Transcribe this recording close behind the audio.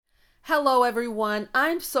Hello, everyone.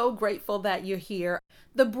 I'm so grateful that you're here.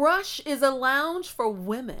 The Brush is a lounge for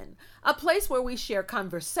women, a place where we share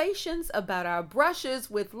conversations about our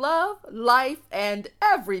brushes with love, life, and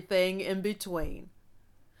everything in between.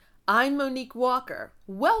 I'm Monique Walker.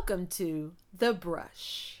 Welcome to The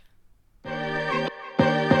Brush.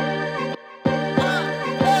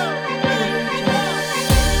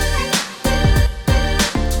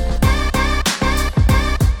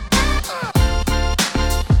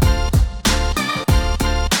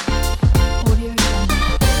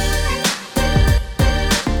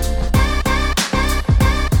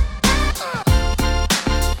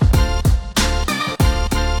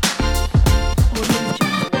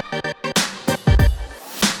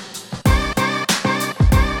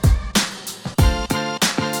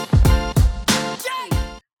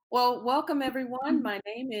 Well, welcome everyone. My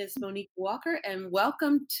name is Monique Walker and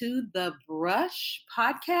welcome to the Brush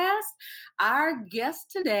podcast. Our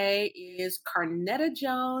guest today is Carnetta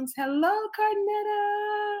Jones. Hello,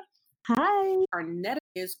 Carnetta. Hi. Carnetta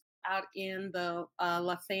is out in the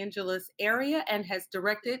Los Angeles area and has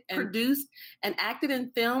directed and produced and acted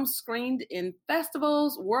in films screened in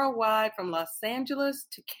festivals worldwide from Los Angeles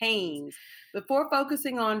to Cannes. Before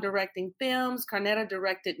focusing on directing films, Carnetta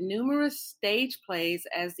directed numerous stage plays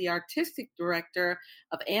as the artistic director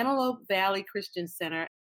of Antelope Valley Christian Center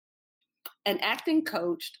and acting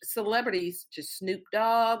coached celebrities such as Snoop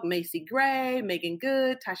Dogg, Macy Gray, Megan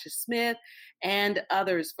Good, Tasha Smith, and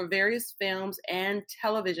others for various films and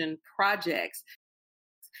television projects.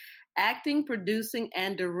 Acting, producing,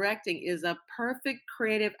 and directing is a perfect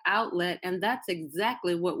creative outlet, and that's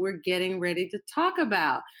exactly what we're getting ready to talk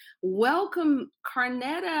about. Welcome,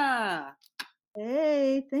 Carnetta.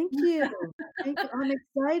 Hey, thank you. Thank you. I'm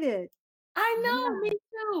excited. I know, Yeah. me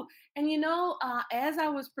too. And as I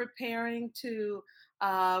was preparing to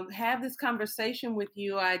have this conversation with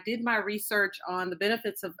you, I did my research on the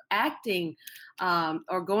benefits of acting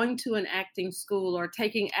or going to an acting school or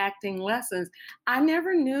taking acting lessons. I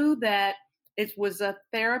never knew that it was a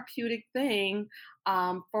therapeutic thing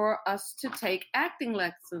for us to take acting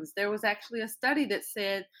lessons. There was actually a study that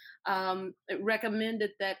said it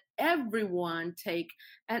recommended that everyone take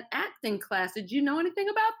an acting class. Did you know anything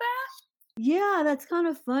about that? Yeah, that's kind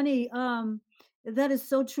of funny. That is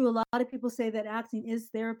so true. A lot of people say that acting is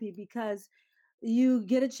therapy because you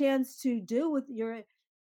get a chance to deal with your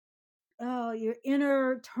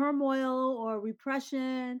inner turmoil or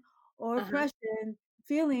repression or Uh-huh. oppression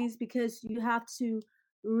feelings because you have to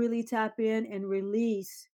really tap in and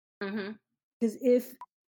release. Mhm. Because if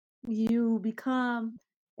you become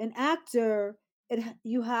an actor,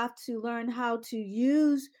 you have to learn how to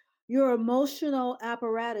use your emotional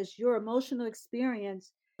apparatus, your emotional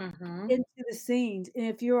experience Mhm. into the scenes. And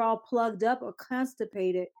if you're all plugged up or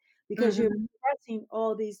constipated because you're Mhm. expressing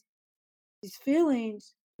all these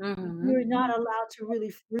feelings, Mhm. you're not allowed to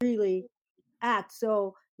really freely act.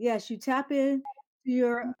 So yes, you tap in to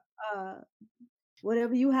your uh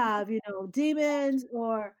whatever you have, demons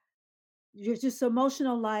or your just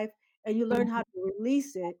emotional life, and you learn how to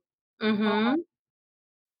release it on Mhm.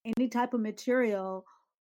 any type of material,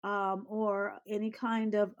 or any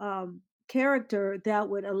kind of character that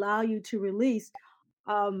would allow you to release.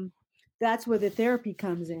 Um, that's where the therapy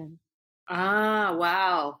comes in. Ah,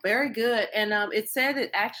 wow. Very good. And it said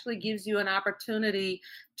it actually gives you an opportunity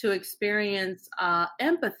to experience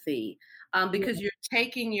empathy Yeah. because you're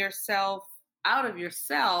taking yourself out of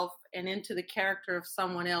yourself and into the character of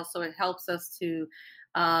someone else. So it helps us to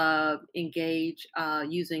engage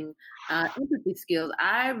using empathy skills.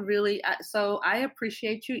 So I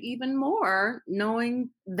appreciate you even more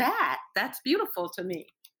knowing that. That's beautiful to me.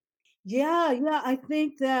 Yeah, yeah. I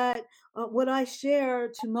think that what I share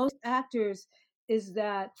to most actors is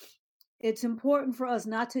that it's important for us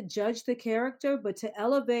not to judge the character, but to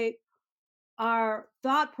elevate our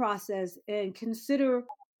thought process and consider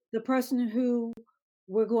the person who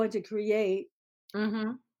we're going to create,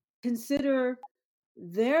 Mm-hmm. consider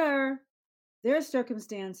their their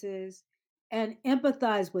circumstances and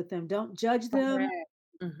empathize with them. Don't judge them, Correct.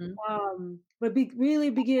 Mm-hmm. but really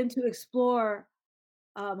begin to explore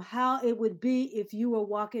how it would be if you were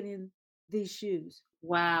walking in these shoes.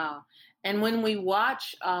 Wow. And when we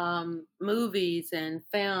watch movies and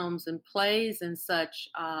films and plays and such,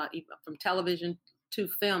 even from television to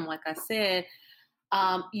film, like I said,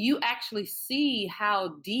 you actually see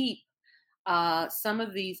how deep some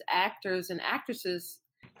of these actors and actresses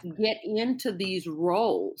get into these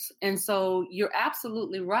roles. And so you're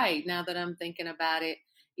absolutely right. Now that I'm thinking about it,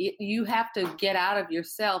 you have to get out of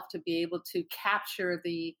yourself to be able to capture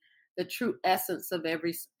the true essence of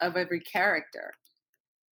every character.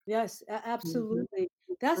 Yes, Mhm. absolutely.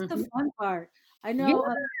 That's the Mhm. fun part. I know,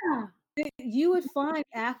 Yeah. you would find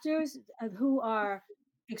actors, who are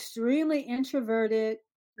extremely introverted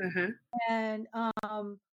Uh-huh. and,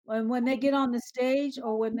 when they get on the stage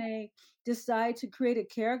or when they decide to create a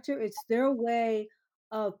character, it's their way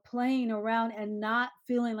of playing around and not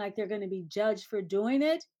feeling like they're gonna be judged for doing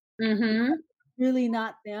it because Mhm. it's really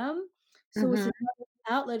not them. So it's Mhm. another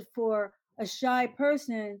outlet for a shy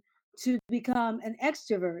person to become an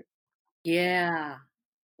extrovert Yeah.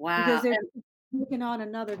 because Wow. they're taking on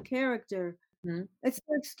another character. And It's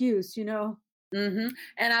no excuse, you know?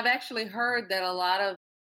 and I've actually heard that a lot of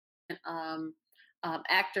um,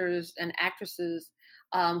 actors and actresses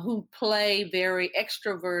who play very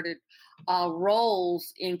extroverted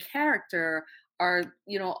roles in character are,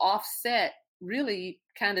 offset really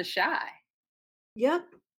kind of shy.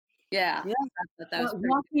 Yep, Yeah, yep. I thought that was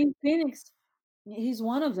pretty. Joaquin Phoenix, he's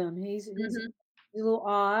one of them. Mhm. He's a little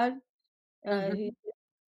odd. He's, Mhm.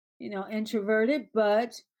 introverted,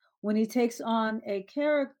 but when he takes on a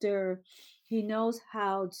character, he knows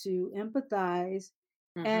how to empathize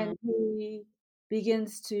and Mhm. he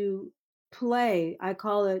begins to play. I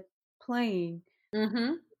call it playing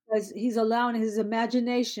Mhm. because he's allowing his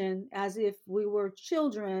imagination as if we were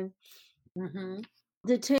children Mhm.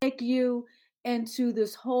 to take you into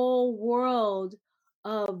this whole world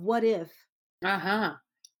of what if Uh huh.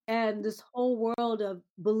 and this whole world of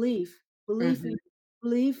belief in Mhm.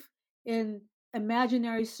 belief in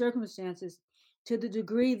imaginary circumstances to the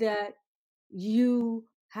degree that you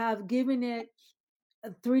have given it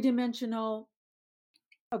a three-dimensional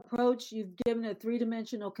approach, you've given it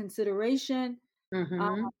three-dimensional consideration. uh,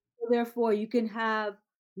 Mhm. Therefore you can have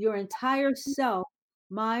your entire self,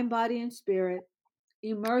 mind, body, and spirit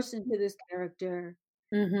immersed into this character,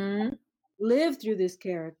 Mhm. live through this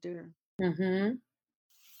character. Mhm.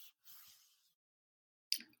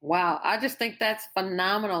 Wow, I just think that's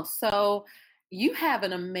phenomenal. So, you have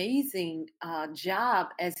an amazing job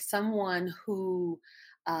as someone who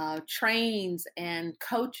trains and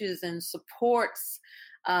coaches and supports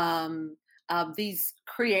um, these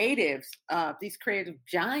creative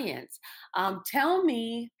giants. Tell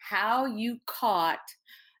me how you caught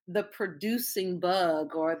the producing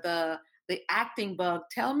bug or the acting bug.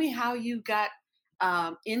 Tell me how you got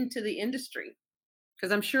into the industry,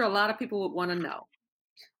 because I'm sure a lot of people would want to know.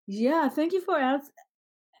 Yeah, thank you for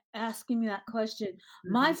asking me that question.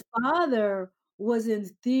 My Mhm. father was in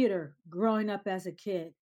theater growing up as a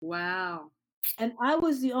kid, Wow. and I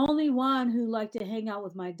was the only one who liked to hang out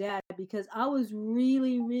with my dad because I was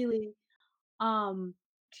really, really um,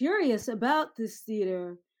 curious about this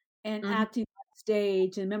theater and Mhm, acting on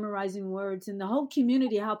stage and memorizing words and the whole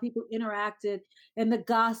community, how people interacted and the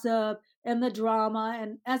gossip and the drama.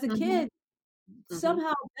 And as a mhm, kid, mhm,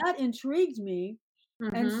 somehow that intrigued me.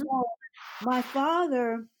 And mhm. so my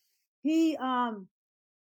father, he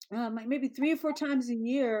like maybe 3 or 4 times a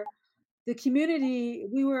year, the community,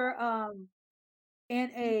 we were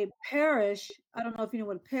in a parish. I don't know if you know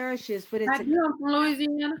what a parish is, but I it's a, do. I'm from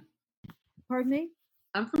Louisiana. pardon me?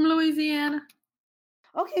 I'm from Louisiana.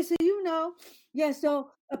 Okay, so yeah,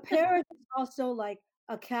 so a parish is also like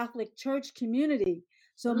a Catholic church community.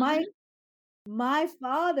 So Mhm, my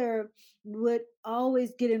father would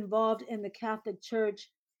always get involved in the Catholic church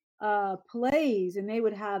plays, and they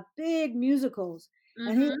would have big musicals,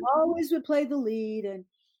 and he mhm, always would play the lead. And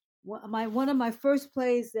one of my first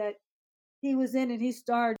plays that he was in and he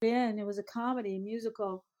starred in, it was a comedy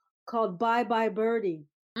musical called Bye Bye Birdie.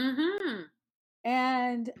 mhm,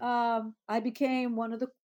 And I became one of the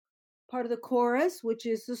part of the chorus, which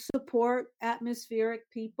is the support atmospheric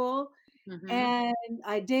people. mhm, And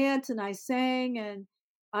I danced and I sang and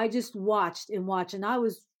I just watched and watched. And I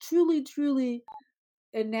was truly, truly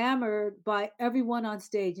enamored by everyone on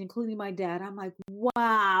stage, including my dad. I'm like,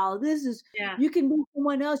 wow, yeah. you can be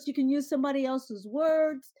someone else, you can use somebody else's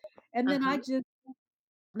words. And then Uh-huh.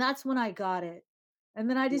 that's when I got it. And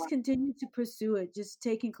then I just Wow. continued to pursue it, just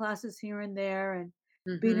taking classes here and there and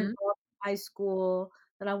being Mhm, involved in high school.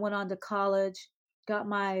 Then I went on to college, got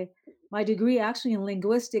my degree actually in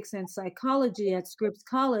linguistics and psychology at Scripps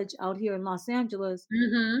College out here in Los Angeles.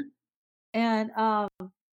 mhm, And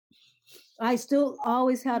I still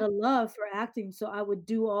always had a love for acting, so I would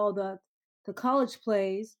do all the college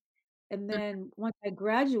plays. And then once I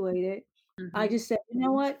graduated, I mhm, just said, you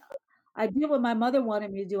know what? I did what my mother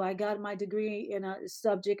wanted me to do. I got my degree in a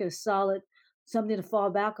subject, a solid something to fall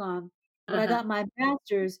back on. But I uh-huh, got my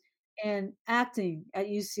master's in acting at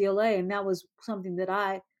UCLA, and that was something that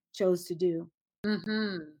I chose to do.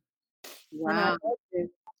 mhm. And I Wow. loved it.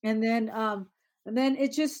 And then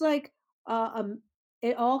it's just like uh, um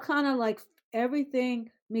it all kind of like everything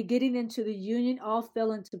me getting into the union all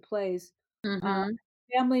fell into place. Uh, Mhm.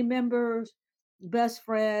 family members, best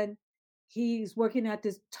friend, he's working at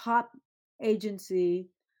this top agency.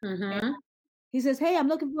 And Mhm. he says, "Hey, I'm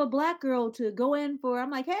looking for a black girl to go in for."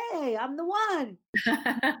 I'm like, "Hey, I'm the one."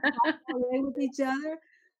 Away with each other.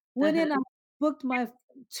 Went in, I Uh-huh. booked my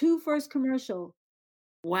 2 first commercial.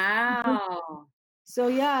 Wow. So,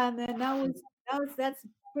 yeah, and then that's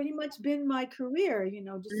pretty much been my career,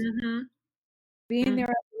 just Mhm. being Mhm. there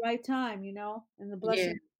at the right time, and the Yeah.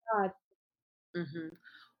 blessing of God. Mhm.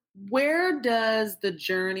 Where does the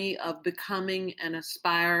journey of becoming an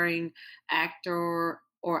aspiring actor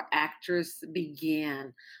or actress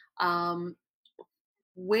begin? Um,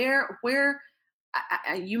 where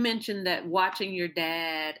you mentioned that watching your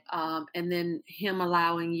dad, and then him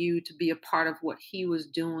allowing you to be a part of what he was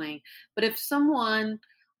doing. But if someone,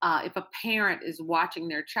 if a parent is watching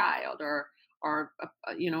their child, or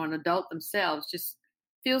an adult themselves, just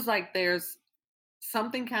feels like there's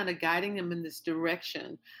something kind of guiding them in this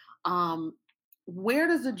direction. Um, where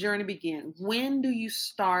does the journey begin? When do you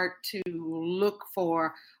start to look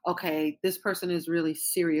for, okay, this person is really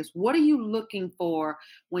serious? What are you looking for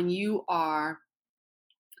when you are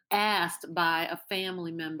asked by a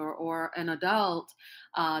family member or an adult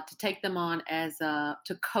to take them on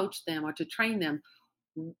to coach them or to train them?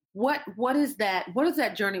 What is that? What is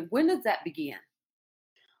that journey? When does that begin?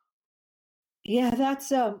 Yeah,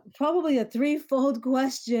 that's, probably a threefold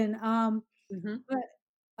question, Hmm. but,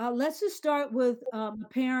 let's just start with, a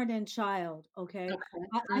parent and child, okay? Okay.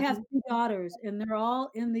 I have Hmm. 2 daughters, and they're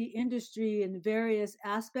all in the industry in various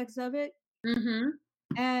aspects of it, Hmm.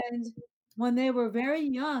 and when they were very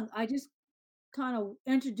young, I just kinda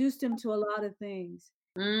introduced them to a lot of things.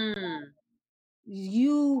 Mm.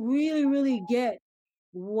 You really, really get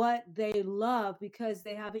what they love because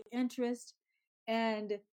they have an interest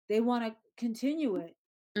and they wanna continue it,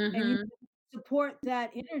 and you Hmm. support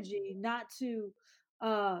that energy, not to,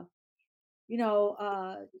 uh, you know,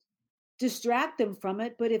 uh, distract them from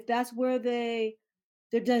it, but if that's where their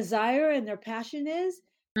desire and their passion is,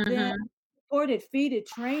 then Hmm. support it, feed it,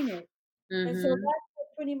 train it, and so Hmm. that's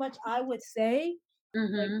what pretty much I would say.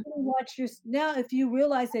 Like, Hmm. really watch your now if you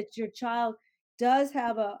realize that your child does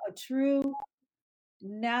have a true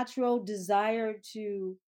natural desire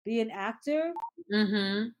to be an actor,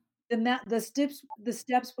 Mhm. then that the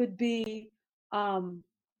steps would be, um,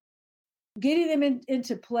 getting them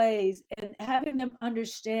into plays and having them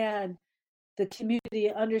understand the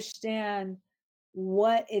community, understand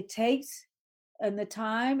what it takes and the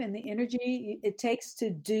time and the energy it takes to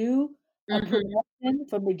do a Mhm. production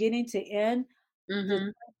from beginning to end, the Mhm.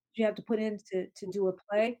 time you have to put in to do a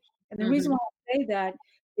play, and the reason why Mhm. I say that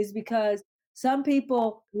is because some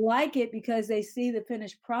people like it because they see the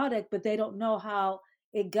finished product, but they don't know how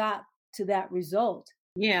it got to that result.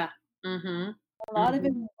 Yeah. Mhm. A lot of it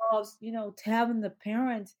Mhm. involves, having the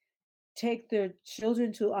parents take their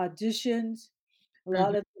children to auditions. A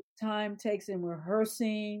lot Mhm. of the time takes in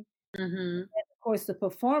rehearsing, Mhm. of course, the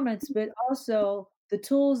performance, but also the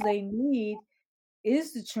tools they need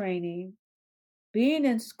is the training, being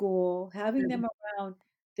in school, having Mhm. them around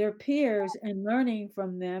their peers and learning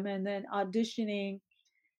from them, and then auditioning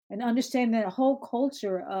and understanding that whole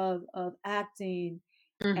culture of acting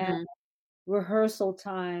and Mhm. rehearsal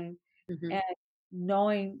time Mhm. and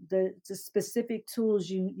knowing the specific tools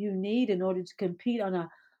you need in order to compete on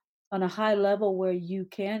a high level where you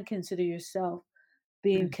can consider yourself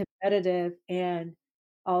being Mhm. competitive and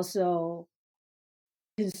also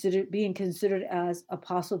being considered as a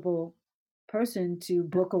possible person to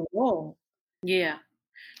book a role. Yeah.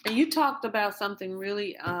 And you talked about something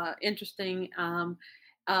really interesting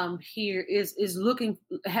here is looking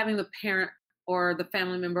having the parent or the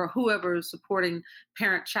family member, whoever is supporting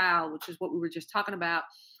parent child, which is what we were just talking about.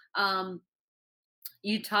 Um,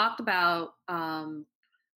 you talked about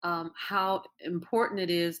how important it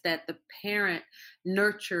is that the parent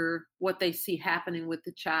nurture what they see happening with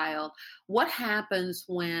the child. What happens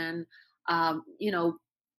when,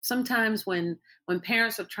 sometimes when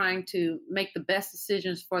parents are trying to make the best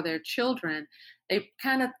decisions for their children, they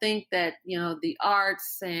kind of think that the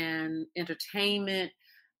arts and entertainment,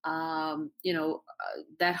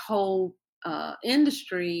 that whole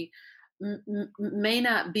industry may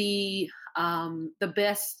not be the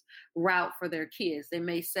best route for their kids. They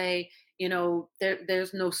may say,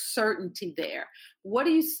 there's no certainty there. What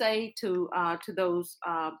do you say to those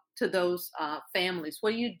families?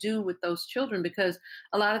 What do you do with those children? Because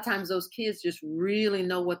a lot of times those kids just really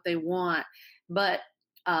know what they want, but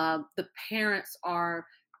the parents are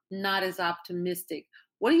not as optimistic.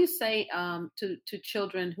 What do you say to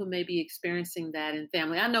children who may be experiencing that in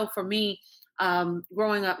family? I know for me,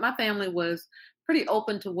 growing up, my family was pretty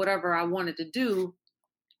open to whatever I wanted to do,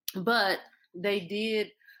 but they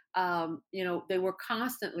did, they were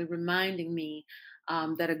constantly reminding me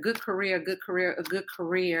that a good career, a good career, a good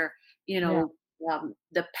career, you Yeah. know,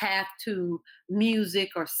 the path to music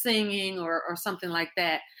or singing or something like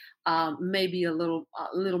that may be a little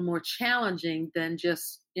more challenging than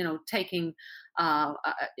just taking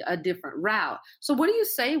a different route. So, what do you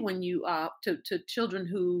say when you to children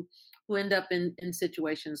who end up in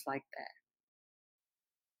situations like that?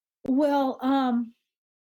 Well,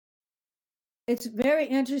 it's very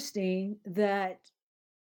interesting that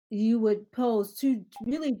you would pose two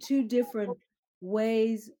different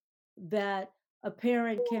ways that a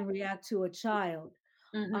parent can react to a child.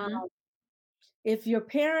 Um, Mm-hmm. if your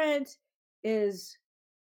parent is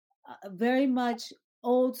very much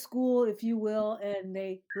old school, if you will, and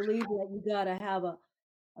they believe that you got to have a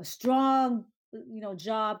strong,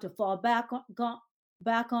 job to fall back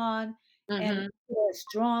on, and Mm-hmm. a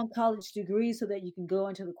strong college degree so that you can go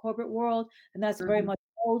into the corporate world, and that's very Mm-hmm. much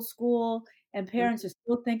old school. And parents are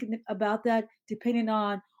still thinking about that, depending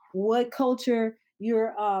on what culture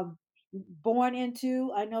you're born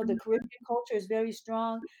into. I know the Caribbean culture is very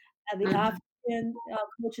strong, and the Mhm, African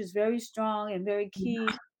culture is very strong and very key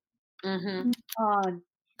mhm, on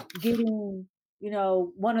getting,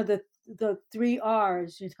 one of the three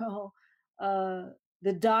R's, uh,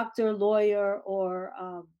 the doctor, lawyer,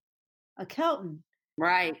 or accountant.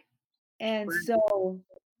 right, And right, so,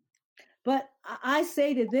 but I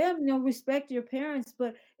say to them, respect your parents,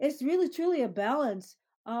 but it's really truly a balance.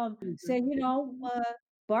 mhm, Say,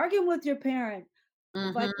 bargain with your parent.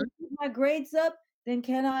 If I can mhm, keep my grades up, then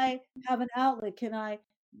can I have an outlet? Can I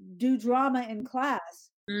do drama in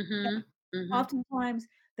class? mhm, mhm, Oftentimes,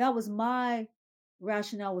 that was my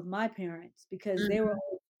rationale with my parents because they were mhm,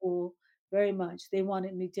 old school very much. They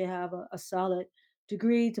wanted me to have a solid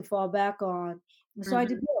degree to fall back on. And so I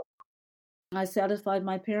did mhm, both. I satisfied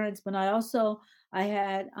my parents, but I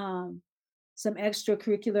had some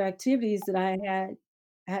extracurricular activities that I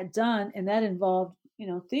had done, and that involved,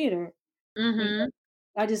 theater. Because mhm,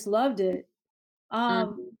 I just loved it.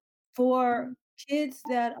 Um, mhm, for kids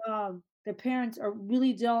that their parents are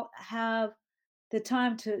really don't have the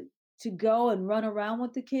time to go and run around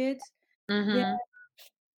with the kids, then mhm,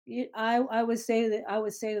 I would say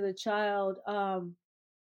to the child,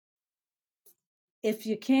 if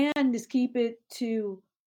you can, just keep it to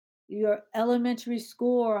your elementary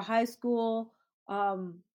school or high school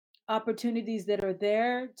um, opportunities that are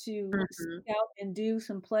there to mhm, speak out and do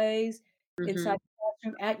some plays inside mhm, the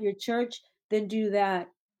classroom at your church. Then do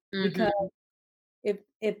that because mhm.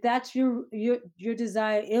 if that's your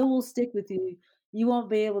desire, it will stick with you. You won't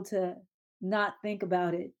be able to not think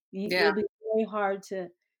about it. Yeah, It'll be very hard to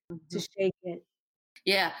mhm. shake it.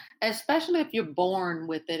 Yeah, especially if you're born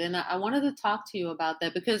with it. And I wanted to talk to you about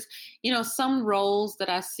that because, some roles that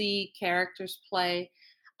I see characters play,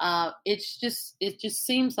 it just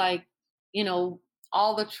seems like, you know,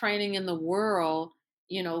 all the training in the world,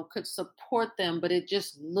 could support them, but it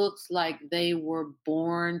just looks like they were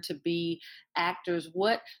born to be actors.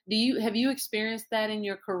 Have you experienced that in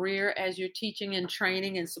your career as you're teaching and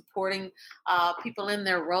training and supporting people in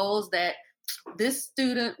their roles that this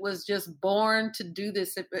student was just born to do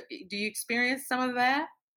this? Do you experience some of that?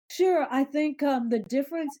 Sure, I think the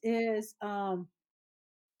difference is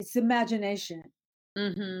it's imagination.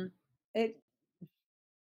 Mhm. It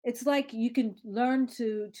it's like you can learn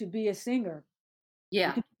to be a singer.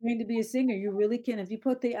 You Yeah. can train to be a singer. You really can if you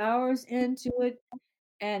put the hours into it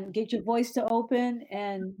and get your voice to open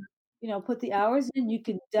and put the hours in, you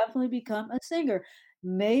can definitely become a singer.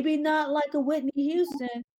 Maybe not like a Whitney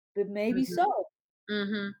Houston, but maybe Mhm. so.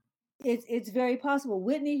 Mhm. It's very possible.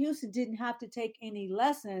 Whitney Houston didn't have to take any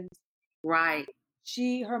lessons. Right.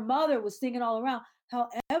 Her mother was singing all around.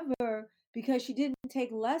 However, because she didn't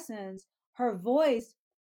take lessons, her voice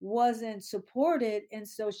wasn't supported, and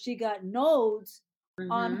so she got nodes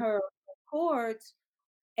on Mhm. her chords,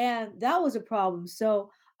 and that was a problem.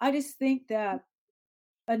 So I just think that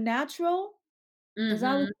a natural, because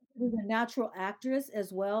I was Mhm. a natural actress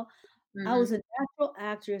as well. I was Mhm. a natural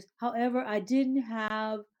actress. However, I didn't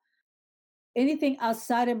have anything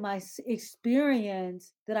outside of my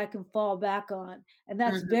experience that I can fall back on, and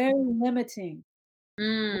that's Mhm. very limiting.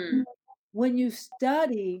 Mm. When you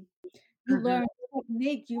study, you Mhm. learn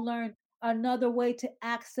technique, you learn another way to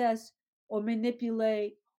access or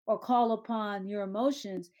manipulate or call upon your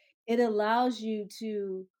emotions. It allows you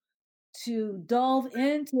to delve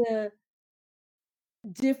into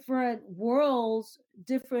different worlds,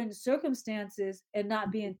 different circumstances, and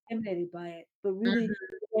not be intimidated by it, but really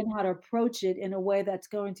Mhm. learn how to approach it in a way that's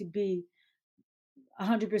going to be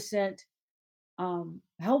 100%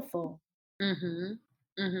 helpful. Mhm.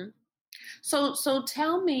 Mhm. So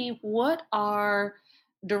tell me, what are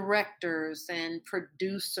directors and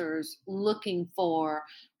producers looking for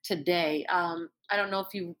today? I don't know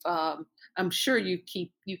if you. I'm sure you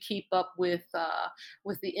keep up with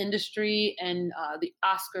the industry and the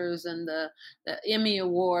Oscars and the Emmy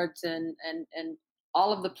Awards and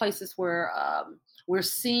all of the places where we're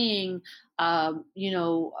seeing an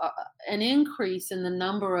increase in the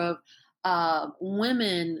number of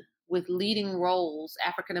women with leading roles,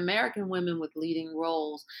 African American women with leading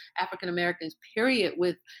roles, African Americans, period,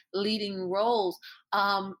 with leading roles.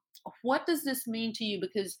 What does this mean to you?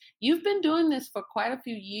 Because you've been doing this for quite a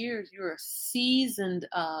few years. You're a seasoned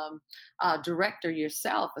director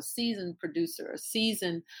yourself, a seasoned producer, a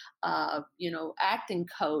seasoned, acting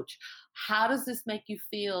coach. How does this make you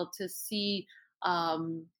feel to see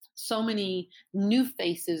so many new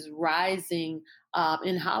faces rising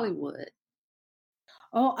in Hollywood?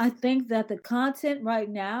 Oh, I think that the content right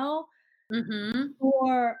now Mhm.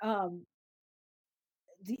 for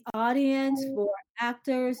the audience, for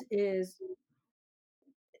actors is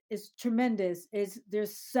tremendous. Is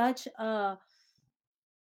there's such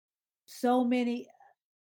so many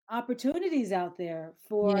opportunities out there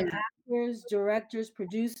for Yeah. actors, directors,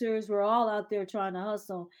 producers. We're all out there trying to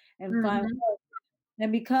hustle and find Mhm. work.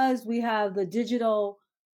 And because we have the digital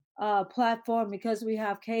platform, because we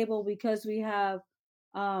have cable, because we have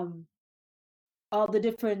um, all the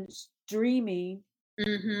different streaming,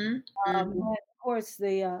 Mhm. and Mhm. of course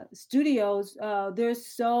the studios, there's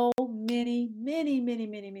so many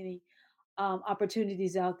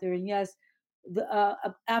opportunities out there. And yes,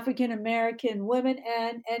 the African American women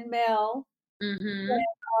and male Mhm.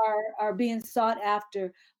 are being sought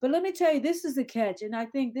after. But let me tell you, this is the catch, and I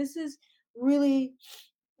think this is really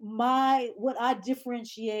my what I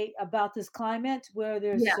differentiate about this climate where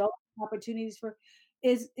there's Yeah. so many opportunities for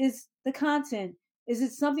is the content. Is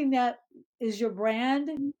it something that is your brand?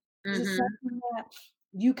 Is it Mhm. something that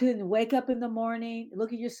you can wake up in the morning,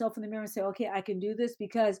 look at yourself in the mirror and say, okay, I can do this?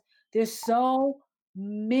 Because there's so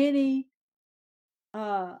many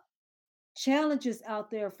uh challenges out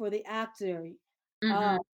there for the actor.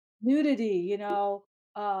 Uh, Mhm. nudity,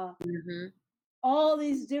 uh, Mhm. all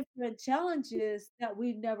these different challenges that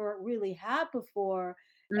we never really had before.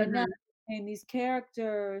 And now Mhm. and these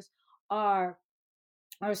characters are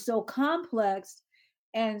are so complex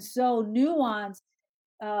and so nuanced,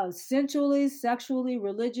 sensually, sexually,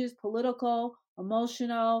 religious, political,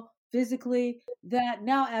 emotional, physically, that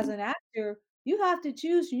now as an actor, you have to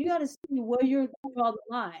choose. You got to see where you're going to draw the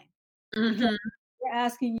line because Mhm. they're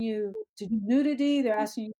asking you to do nudity, they're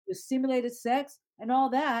asking you to simulated sex and all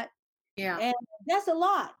that. Yeah. And that's a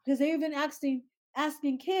lot because they're even asking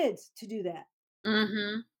kids to do that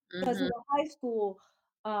Mhm. because of Mhm. the high school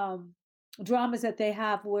um, dramas that they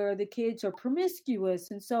have where the kids are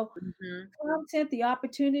promiscuous. And so Mhm. content, the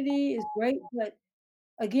opportunity is great, but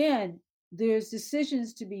again, there's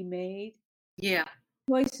decisions to be made, Yeah.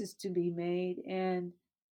 choices to be made, and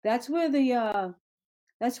that's where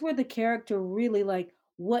the character really like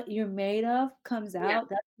what you're made of comes Yeah. out.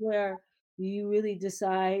 That's where you really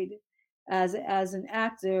decide as an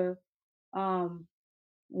actor um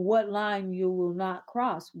what line you will not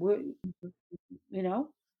cross. Where you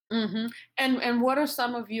know? Mhm. And what are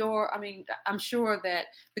some of your, I mean, I'm sure that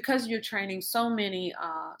because you're training so many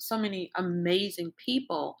amazing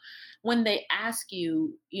people, when they ask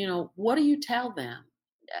you, what do you tell them?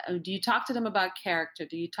 Do you talk to them about character?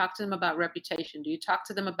 Do you talk to them about reputation? Do you talk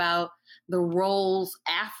to them about the roles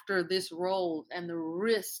after this role and the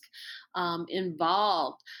risk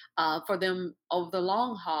involved for them over the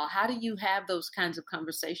long haul? How do you have those kinds of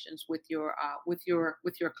conversations with your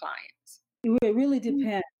clients? It really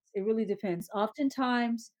depends. It really depends.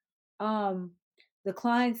 Oftentimes, um, the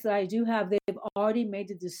clients that I do have, they've already made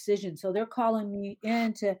the decision. So they're calling me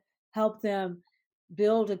in to help them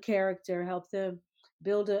build a character, help them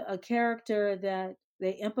build a character that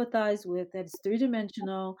they empathize with, that's three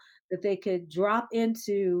dimensional, that they could drop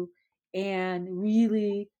into and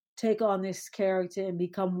really take on this character and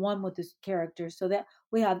become one with this character. So that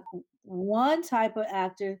we have one type of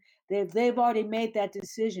actor, they've already made that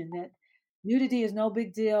decision that nudity is no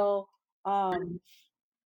big deal. Um,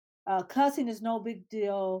 Mhm. cussing is no big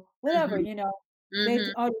deal. Whatever, Mhm. they've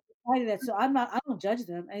Mhm. already decided that. So I'm not. I don't judge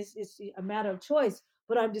them. It's a matter of choice.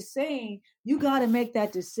 But I'm just saying you got to make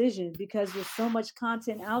that decision because there's so much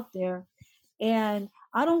content out there, and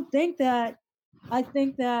I don't think that. I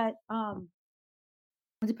think that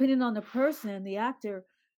depending on the person, the actor,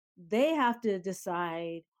 they have to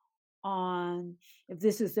decide on if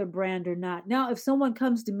this is their brand or not. Now, if someone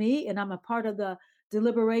comes to me and I'm a part of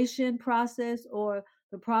deliberation process or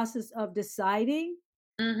the process of deciding,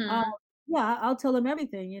 uh, Mhm. yeah, I'll tell them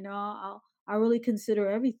everything. I really consider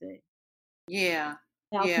everything. Yeah.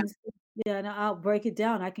 I'll Yeah. cons- yeah, and I'll break it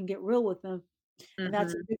down. I can get real with them, and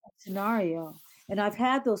that's a Mhm. different scenario. And I've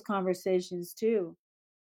had those conversations too.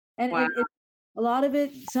 And Wow. it a lot of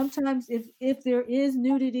it sometimes if there is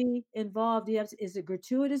nudity involved, you have to, is it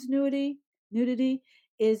gratuitous nudity?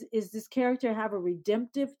 Is this character have a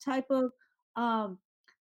redemptive type of um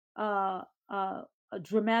uh a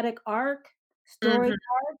dramatic arc, story Mhm.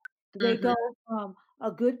 arc? Do they Mhm. go from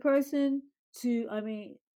a good person to,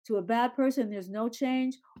 to a bad person, there's no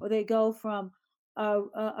change, or they go from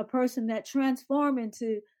a person that transform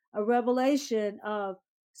into a revelation of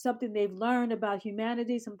something they've learned about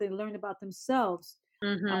humanity, something they learned about themselves. Uh,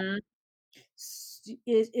 Mhm.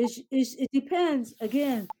 it depends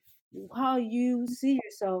again how you see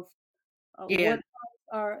yourself. Yeah. What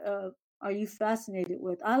are are you fascinated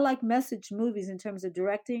with? I like message movies in terms of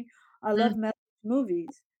directing. I Mhm. love message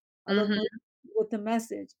movies. I love movies Mhm. with the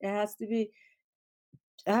message. It has to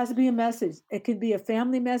be a message. It could be a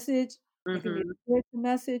family message. It could be a Mhm. spiritual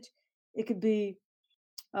message. It could be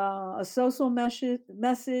a social message.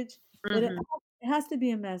 But Mhm. it has to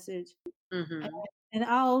be a message. And, Mhm. and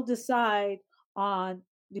I'll decide on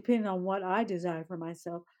depending on what I desire for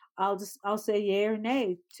myself. I'll say yay or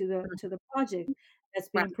nay to the project that's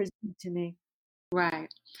Right. being presented to me.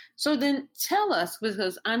 Right. So then tell us,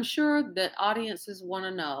 because I'm sure that audiences want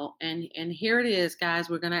to know, and here it is, guys.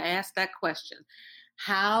 We're going to ask that question.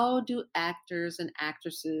 How do actors and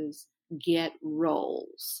actresses get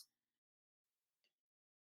roles?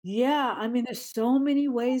 Yeah, there's so many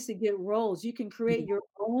ways to get roles. You can create Mhm. your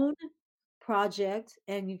own project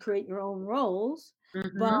and you create your own roles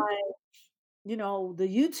by, Mhm. the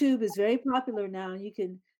YouTube is very popular now. You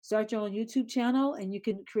can start your own YouTube channel and you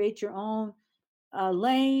can create your own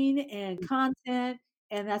lane and content,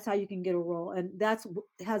 and that's how you can get a role. And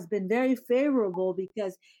has been very favorable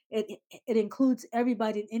because it includes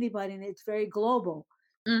everybody and anybody, and it's very global.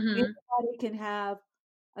 Mhm. Anybody can have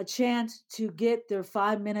a chance to get their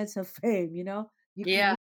 5 minutes of fame. You can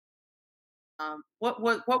Yeah. What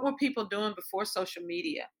were people doing before social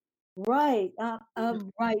media? right Mhm.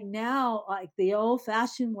 right now like the old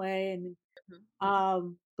fashioned way, and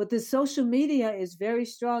Mhm. but the social media is very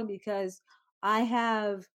strong because I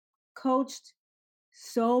have coached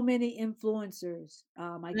so many influencers.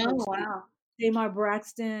 I Oh coached wow. Tamar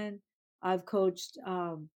Braxton. I've coached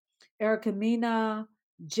Erica Mina,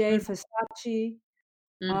 Jay Mhm. Fasacci,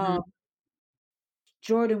 uh, Mhm.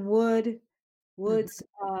 Jordan Woods,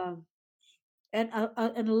 Mhm. and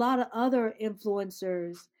a lot of other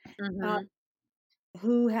influencers uh, Mhm.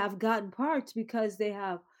 who have gotten parts because they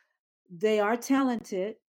are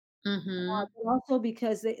talented, Mhm. but also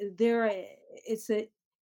because it's a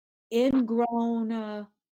ingrown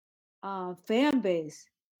fan base.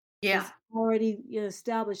 Yeah. It's already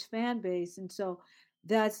established fan base, and so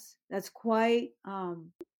that's quite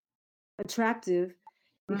attractive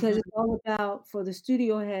because Mhm. it's all about for the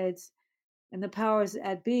studio heads and the powers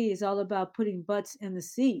at be is all about putting butts in the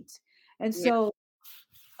seats. And Yeah. so,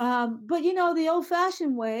 but the old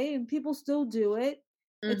fashioned way, and people still do it.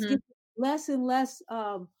 It's Mhm. getting less and less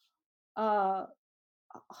uh,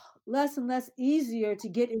 less and less easier to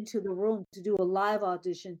get into the room to do a live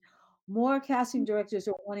audition. More casting directors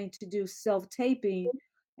are wanting to do self taping,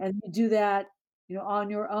 and you do that, on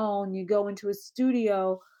your own. You go into a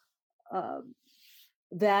studio um,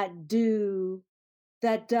 that do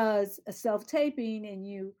that does a self taping, and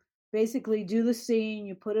you basically do the scene.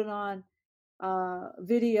 You put it on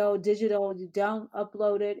video, digital. You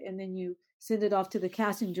upload it, and then you send it off to the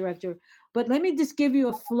casting director. But let me just give you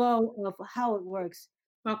a flow of how it works.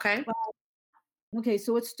 Okay. Okay,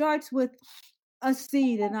 so it starts with a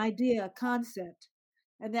seed, an idea, a concept.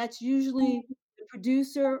 And that's usually the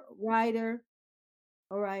producer, writer.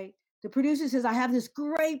 All right. The producer says, I have this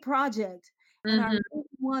great project and I Mhm. really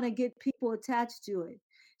want to get people attached to it.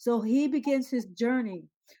 So he begins his journey.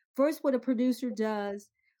 First, what a producer does,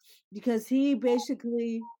 because he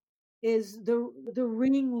basically is the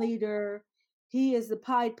ringleader. He is the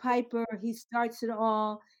Pied Piper. He starts it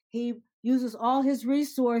all. He uses all his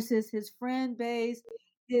resources, his friend base,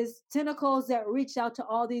 his tentacles that reach out to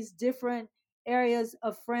all these different areas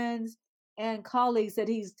of friends and colleagues that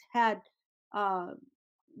he's had uh,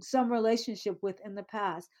 some relationship with in the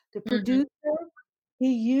past. The Mhm. producer,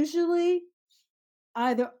 he usually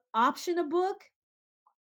either option a book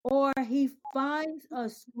or he finds a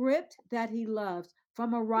script that he loves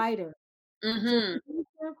from a writer. So a Mhm.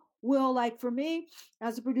 producer will, like for me,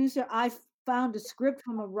 as a producer, I found a script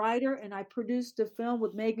from a writer and I produced a film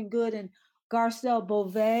with Megan Good and Garcelle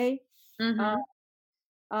Beauvais, uh,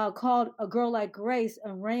 Mhm. called A Girl Like Grace,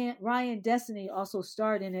 and Ryan Destiny also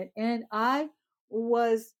starred in it. And I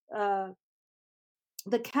was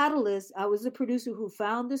the catalyst. I was the producer who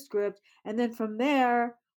found the script. And then from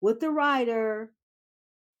there, with the writer,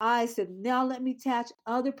 I said, now let me attach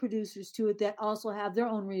other producers to it that also have their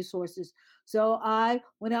own resources. So I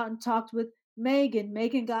went out and talked with Megan.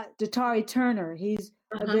 Megan got Datari Turner. He's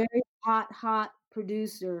a Uh-huh. very hot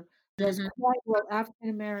producer, does Mhm. quite well, African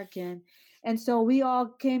American. And so we all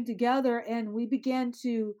came together and we began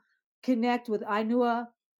to connect with, I knew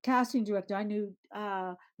a casting director. I knew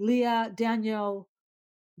Leah Danielle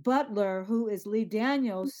Butler, who is Lee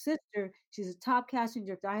Daniels' sister. She's a top casting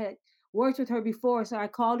director. I had worked with her before, so I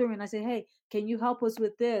called her and I said, "Hey, can you help us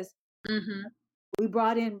with this?" Mhm. We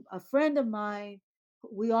brought in a friend of mine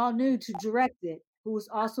we all knew to direct it, who was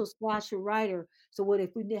also a slasher writer. So what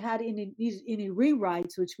if we had needed any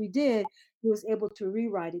rewrites, which we did, he was able to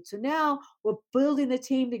rewrite it. So now we're building a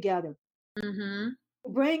team together. Mhm.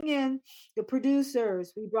 Bring in the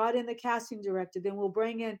producers. We brought in the casting director. Then we'll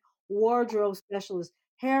bring in wardrobe specialists,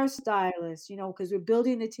 hairstylists, because we're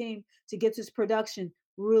building a team to get this production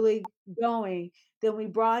really going. Then we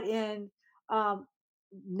brought in um,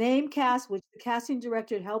 name cast, which the casting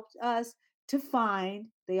director helped us to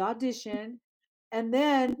find. They auditioned. And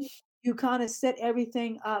then you kind of set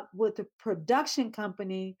everything up with the production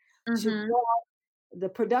company to Mhm. go, the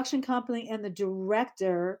production company and the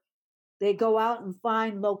director, they go out and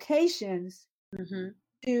find locations Mhm.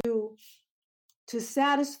 to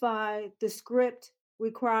satisfy the script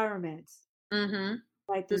requirements. Mhm.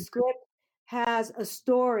 Like the Mhm. script has a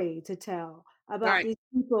story to tell about Right. these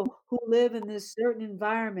people who live in this certain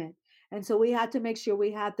environment. And so we had to make sure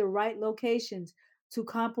we had the right locations to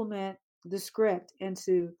complement the script and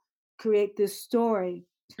to create this story.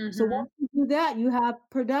 So Mhm. once you do that, you have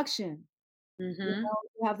production. Mhm.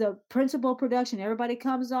 You have the principal production. Everybody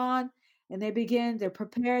comes on and they're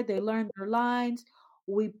prepared, they learn their lines.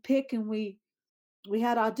 We pick and we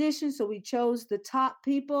had auditions, so we chose the top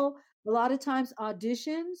people. A lot of times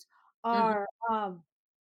auditions Mhm. are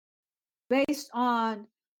based on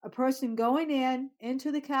a person going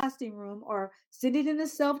into the casting room or sitting in a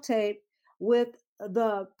self-tape with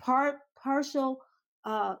the partial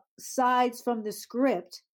sides from the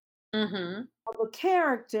script Mhm. of a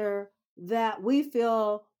character that we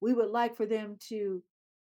feel we would like for them to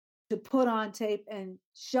put on tape and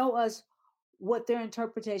show us what their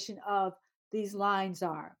interpretation of these lines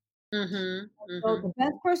are. Mhm. So Mhm. the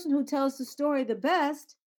best person who tells the story the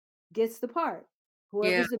best gets the part, Yeah.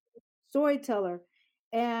 whoever's the storyteller.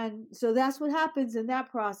 And so that's what happens in that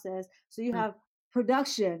process. So you Mm. have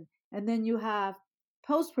production and then you have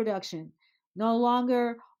post production. No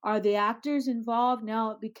longer are the actors involved.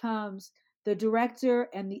 Now it becomes the director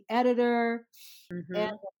and the editor and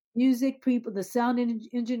Mhm. the music people, the sound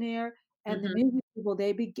engineer, and the Mhm. music people.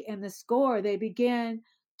 And the score. They begin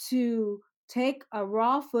to take a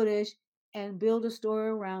raw footage and build a story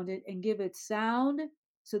around it and give it sound,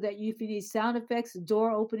 so that if you need sound effects,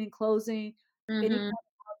 door opening, closing, any kind Mhm.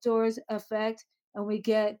 of outdoors effect, and we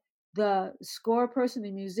get the score person,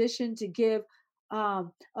 the musician, to give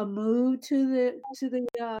a mood to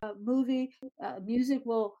the movie. Music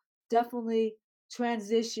will definitely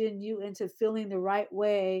transition you into feeling the right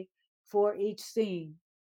way for each scene.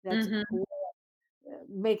 That's Mhm.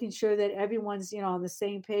 making sure that everyone's on the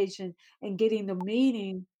same page and getting the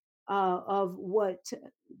meaning of what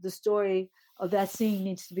the story of that scene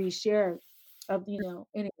needs to be shared.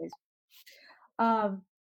 Anyways. Um,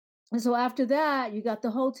 and so after that, you got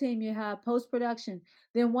the whole team. You have post production.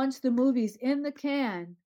 Then once the movie's in the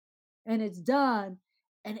can and it's done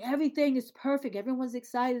and everything is perfect, everyone's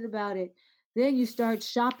excited about it, then you start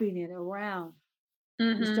shopping it around.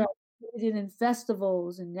 You Mhm. start putting it in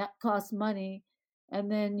festivals, and that costs money. And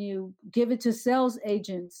then you give it to sales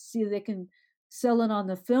agents, see they can sell it on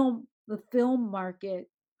the film market,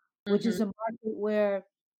 which is Mhm. a market where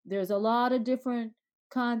there's a lot of different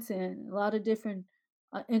content, a lot of different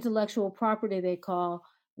intellectual property they call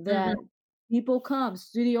Mhm. that people come,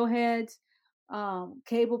 studio heads,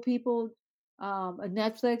 cable people,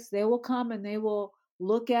 Netflix, they will come and they will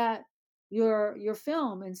look at your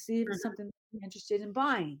film and see if it's Mhm. something you're interested in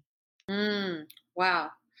buying. Mm.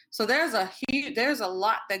 Wow. So there's a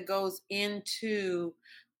lot that goes into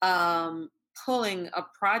um, pulling a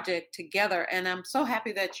project together, and I'm so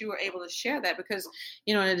happy that you were able to share that because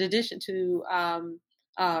in addition to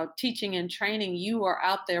teaching and training, you are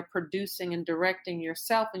out there producing and directing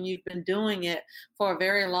yourself, and you've been doing it for a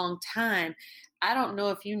very long time. I don't know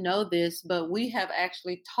if you know this, but we have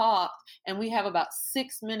actually talked and we have about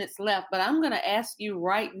 6 minutes left. But I'm going to ask you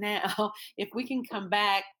right now if we can come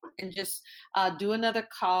back and just do another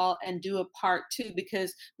call and do a part two,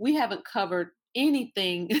 because we haven't covered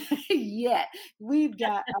anything yet. We've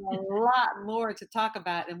got a lot more to talk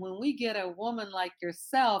about. And when we get a woman like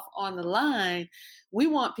yourself on the line, we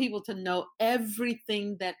want people to know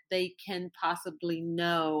everything that they can possibly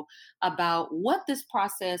know about what this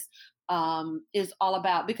process is all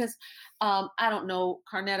about. Because I don't know,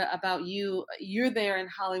 Carnetta, about you. You're there in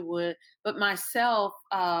Hollywood, but myself,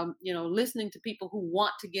 listening to people who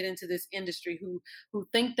want to get into this industry, who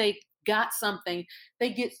think they got something,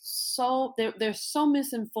 they get so they're so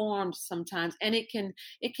misinformed sometimes, and it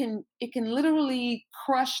can literally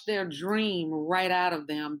crush their dream right out of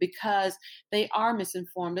them because they are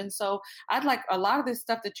misinformed. And so I'd like a lot of this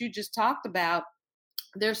stuff that you just talked about.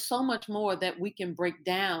 There's so much more that we can break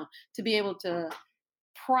down to be able to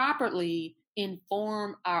properly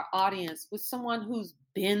inform our audience with someone who's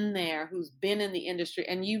been there, who's been in the industry.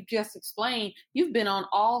 And you've just explained you've been on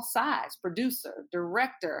all sides: producer,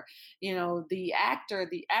 director, the actor,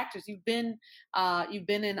 the actress. You've been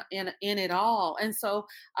in it all. And so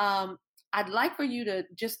I'd like for you to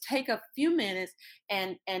just take a few minutes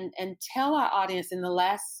and tell our audience in the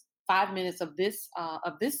last 5 minutes of this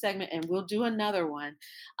segment, and we'll do another one.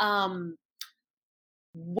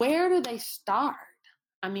 Where do they start?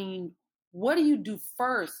 I mean, what do you do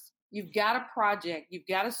first? You've got a project, you've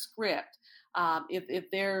got a script. If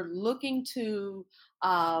they're looking to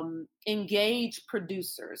engage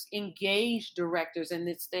producers, engage directors, and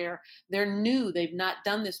they're new, they've not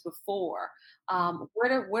done this before.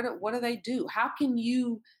 What do they do? How can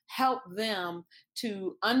you help them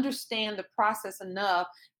to understand the process enough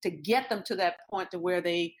to get them to that point to where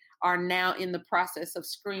they are now in the process of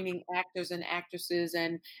screening actors and actresses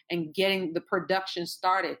and getting the production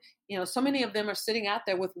started? So many of them are sitting out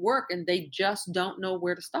there with work and they just don't know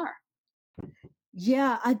where to start.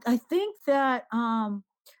 Yeah, I think that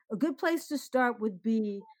a good place to start would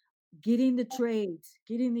be getting the trades,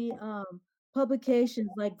 getting the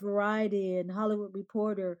publications like Variety and Hollywood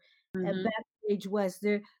Reporter and Hmm. Backstage West.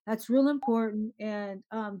 That's real important, and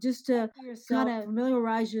just to kind of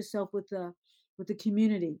familiarize yourself with the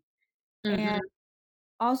community. And Hmm.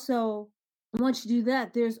 also, once you do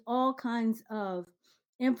that, there's all kinds of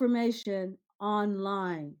information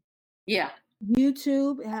online. Yeah.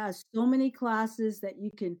 YouTube has so many classes that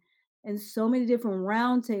you can, and so many different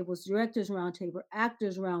roundtables, directors roundtable,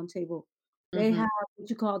 actors roundtable. They Hmm. have what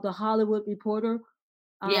you call the Hollywood Reporter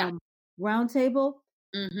Yeah. um, roundtable.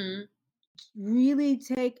 Hmm. Really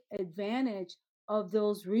take advantage of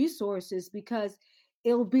those resources, because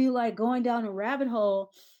it'll be like going down a rabbit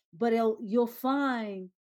hole, but you'll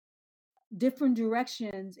find different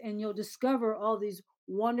directions, and you'll discover all these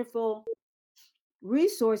wonderful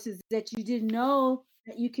resources that you didn't know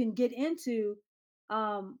that you can get into,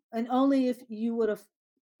 and only if you would have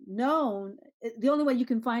known. The only way you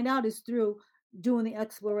can find out is through doing the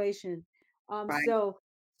exploration. Right. So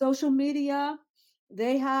social media,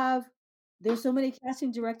 they have there's so many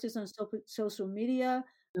casting directors on social media.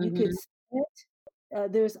 You could Hmm.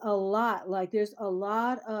 submit. There's a lot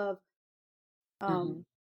of Hmm. um,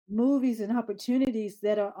 movies and opportunities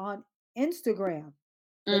that are on Instagram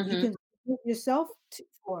that you Hmm. can submit yourself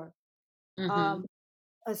for. Hmm. Um,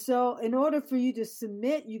 so in order for you to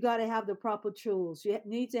submit, you got to have the proper tools. You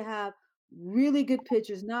need to have really good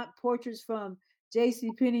pictures, not portraits from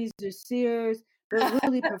J.C. Penney's or Sears, but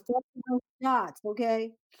really professional shots.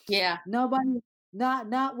 Okay, Yeah. nobody,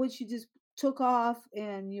 not what you just took off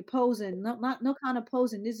and you're posing. No kind of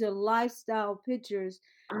posing. These are lifestyle pictures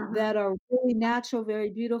Hmm. that are really natural, very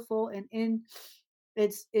beautiful, and in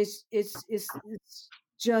it's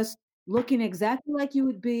just looking exactly like you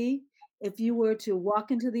would be if you were to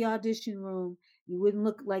walk into the audition room. You wouldn't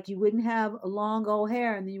look like, you wouldn't have a long old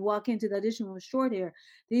hair and then you walk into the audition room with short hair.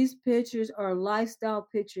 These pictures are lifestyle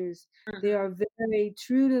pictures. They Hmm. are very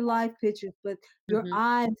true to life pictures, but your Hmm.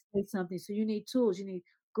 eyes say something. So you need tools. You need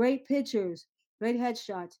great pictures, great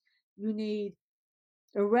headshots. You need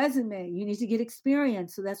a resume. You need to get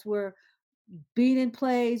experience. So that's where being in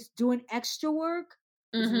plays, doing extra work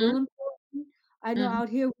is Hmm. real important. I know Hmm. out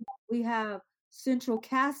here we have central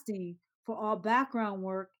casting for all background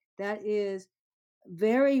work that is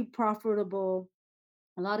very profitable.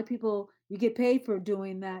 A lot of people, you get paid for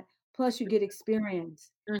doing that, plus you get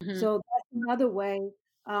experience. Hmm. So that's another way,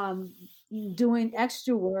 um, doing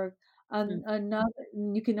extra work. Hmm. Another,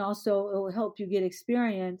 you can also, it will help you get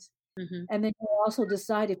experience. Mhm. And then you'll also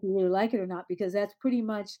decide if you really like it or not, because that's pretty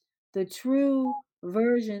much the true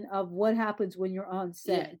version of what happens when you're on Yeah,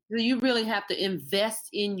 set. so you really have to invest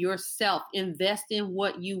in yourself, invest in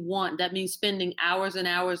what you want. That means spending hours and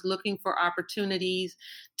hours looking for opportunities,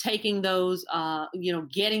 taking those,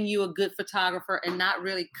 getting you a good photographer and not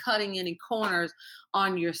really cutting any corners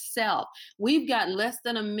on yourself. We've got less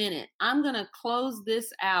than a minute. I'm going to close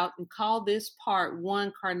this out and call this part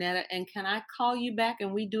one, Carnetta. And can I call you back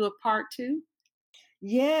and we do a part two?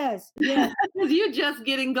 Yes, yes. You're just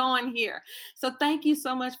getting going here. So thank you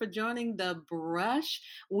so much for joining The Brush.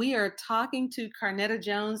 We are talking to Carnetta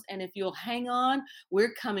Jones, and if you'll hang on,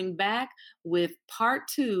 we're coming back with part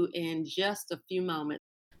two in just a few moments.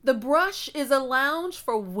 The Brush is a lounge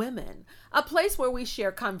for women, a place where we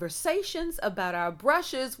share conversations about our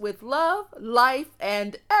brushes with love, life,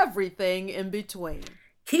 and everything in between.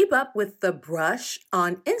 Keep up with The Brush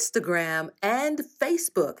on Instagram and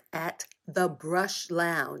Facebook at The Brush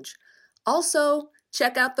Lounge. Also,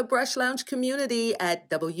 check out the Brush Lounge community at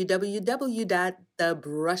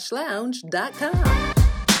www.thebrushlounge.com.